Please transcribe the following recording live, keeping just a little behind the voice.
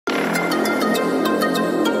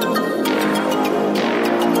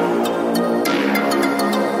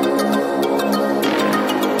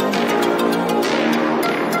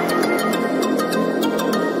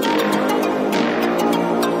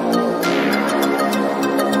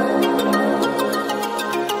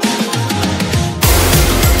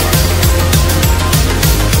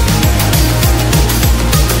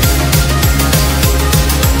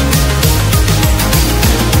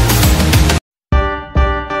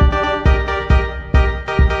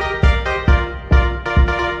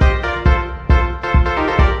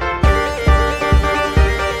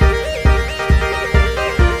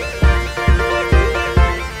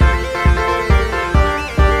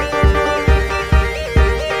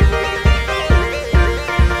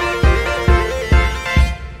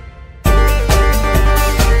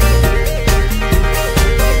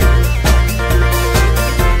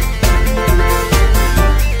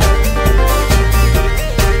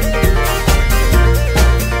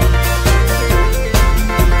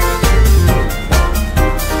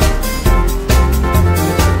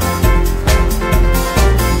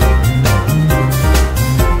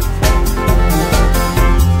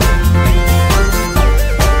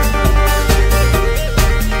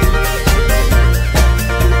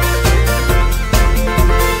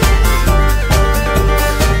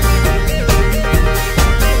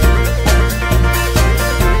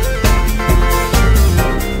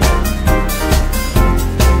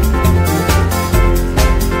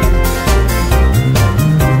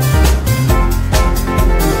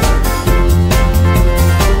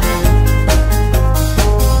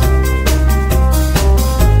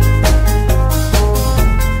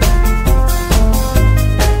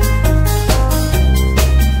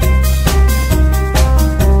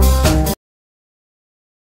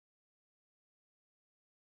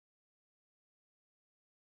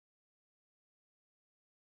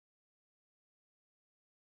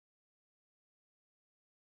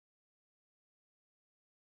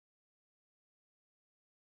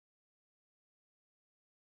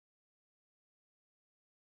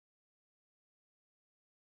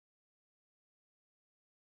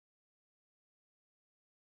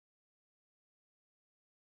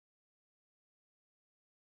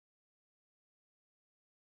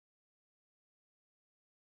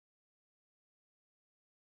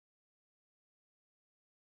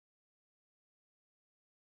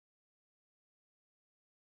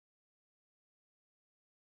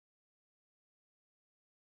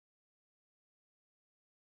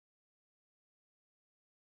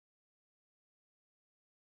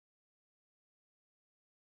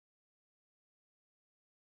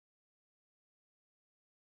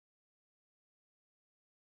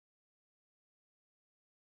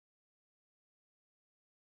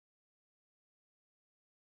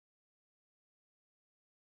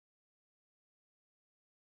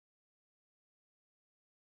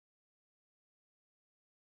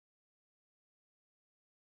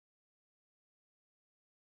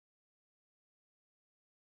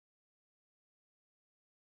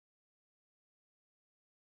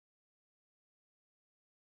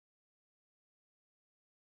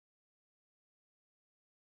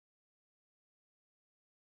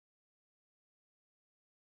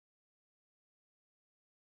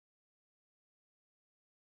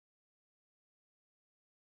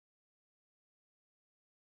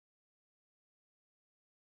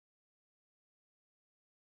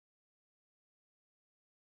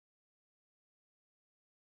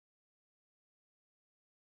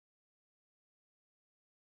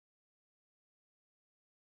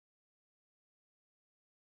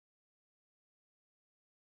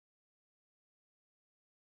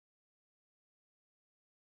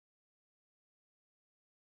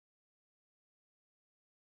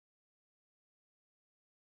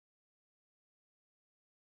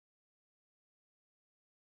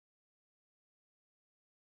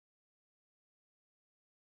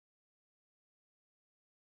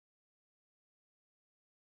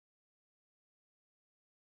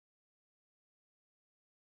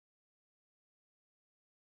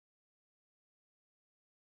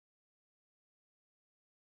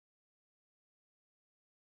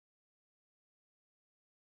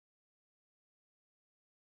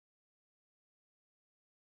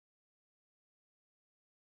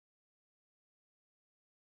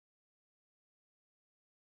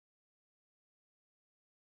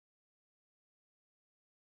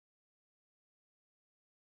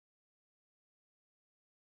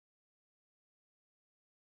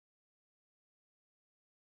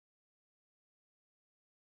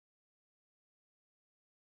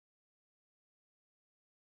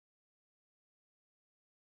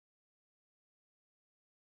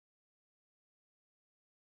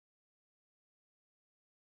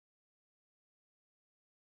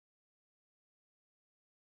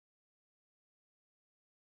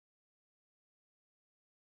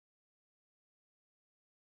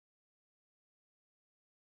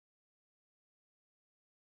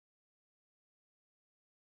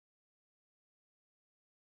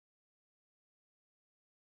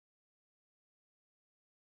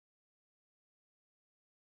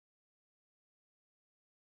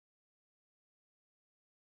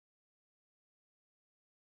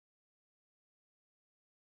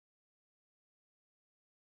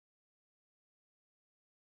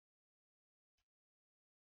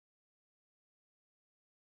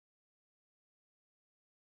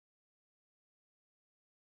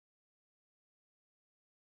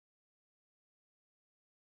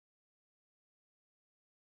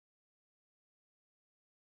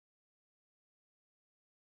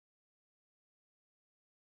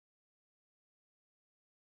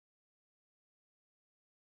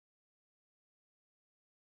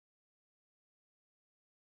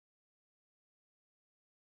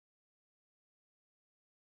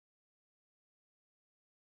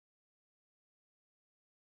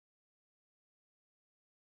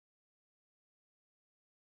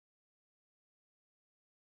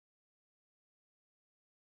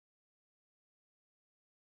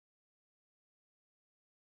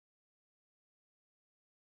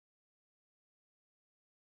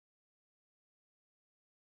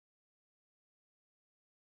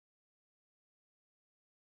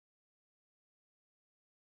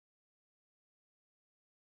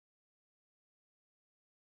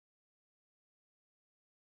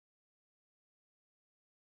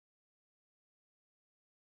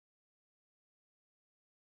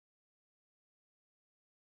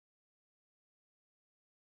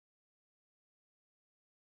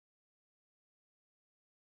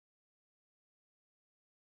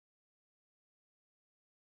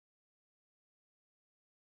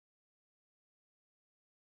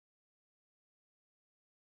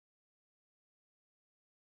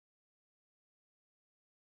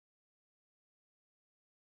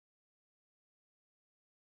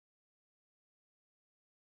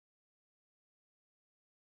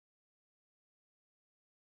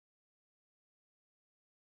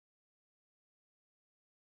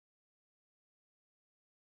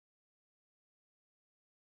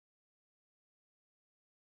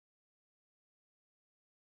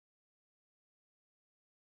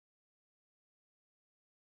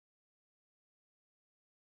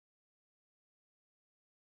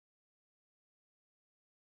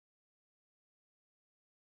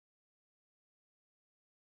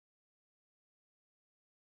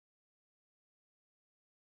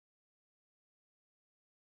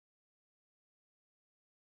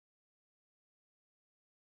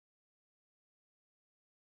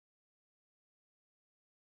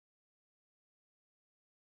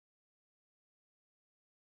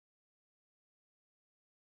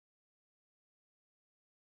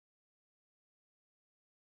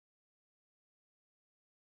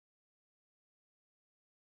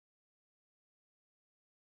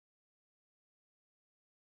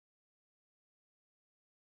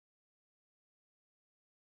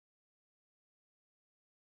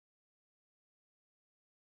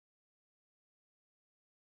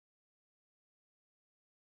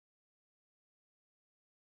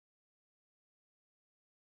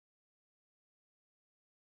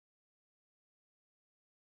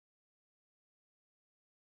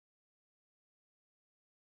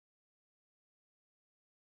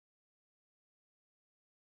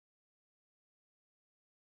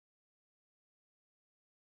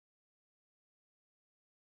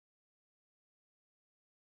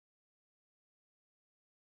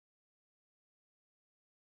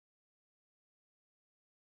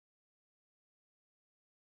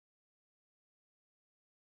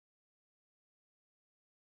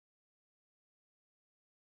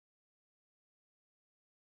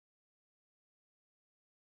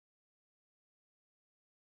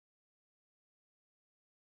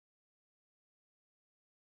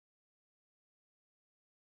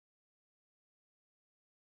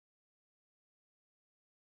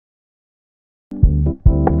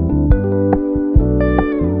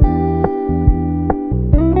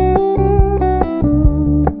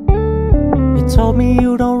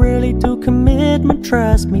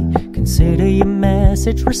trust me, consider your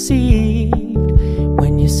message received.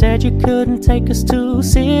 When you said you couldn't take us too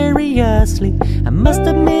seriously, I must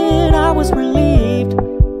admit I was relieved.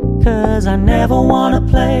 'Cause I never wanna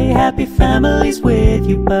play happy families with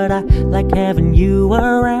you, but I like having you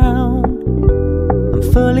around. I'm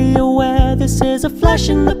fully aware this is a flash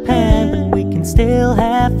in the pan, but we can still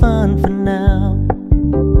have fun for now.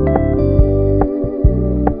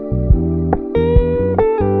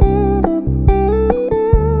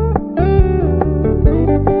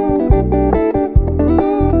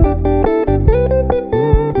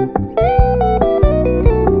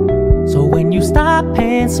 Stop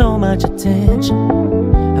paying so much attention,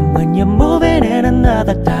 and when you're moving in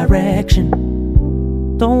another direction,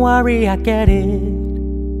 don't worry, I get it.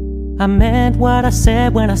 I meant what I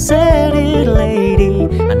said when I said it, lady.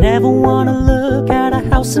 I never wanna look at a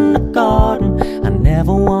house in the garden, I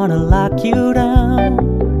never wanna lock you down.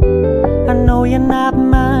 I know you're not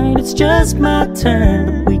mine, it's just my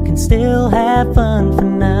turn, but we can still have fun for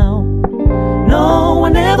now. No, I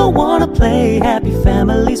never wanna play happy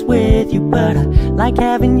families with you, but I like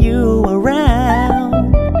having you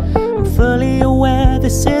around. I'm fully aware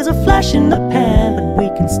this is a flash in the pan, but we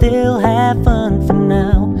can still have fun for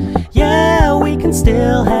now. Yeah, we can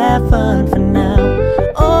still have fun for now.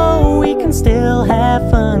 Oh, we can still have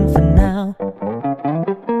fun for now.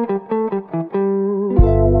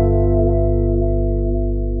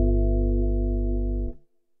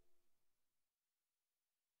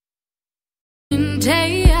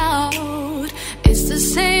 Day out, it's the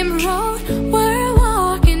same road we're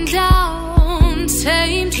walking down.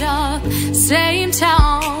 Same job, same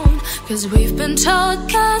town, 'cause we've been told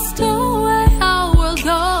that's the way our world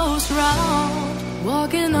goes round.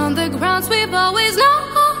 Walking on the grounds we've always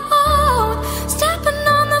known, stepping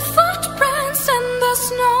on the footprints in the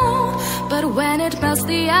snow. But when it melts,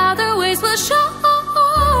 the other ways will show.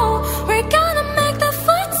 We're gonna make the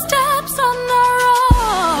footsteps on our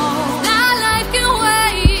own. That life can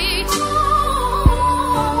wait,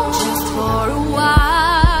 just for a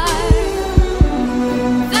while.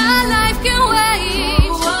 That life can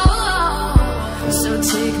wait, so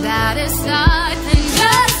take that aside and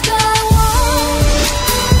just go on.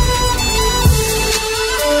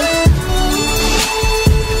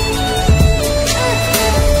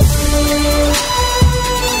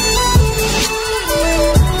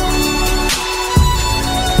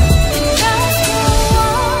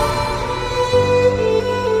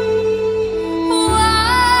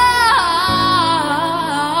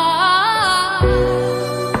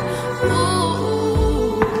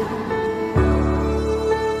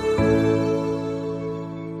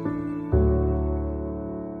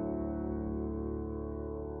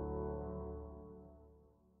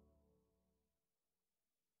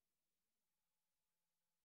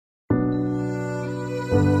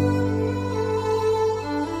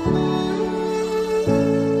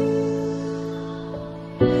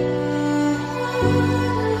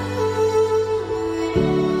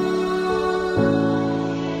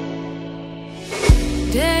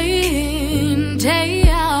 Day in, day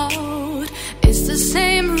out, it's the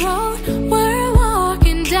same road we're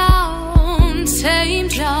walking down. Same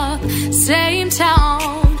job, same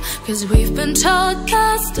town, 'cause we've been told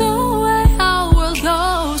that's the way our world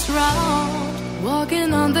goes round.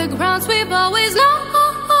 Walking on the grounds we've always known,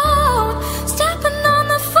 stepping on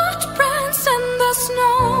the footprints in the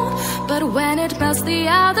snow. But when it melts, the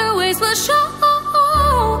other ways will show.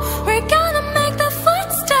 We're gonna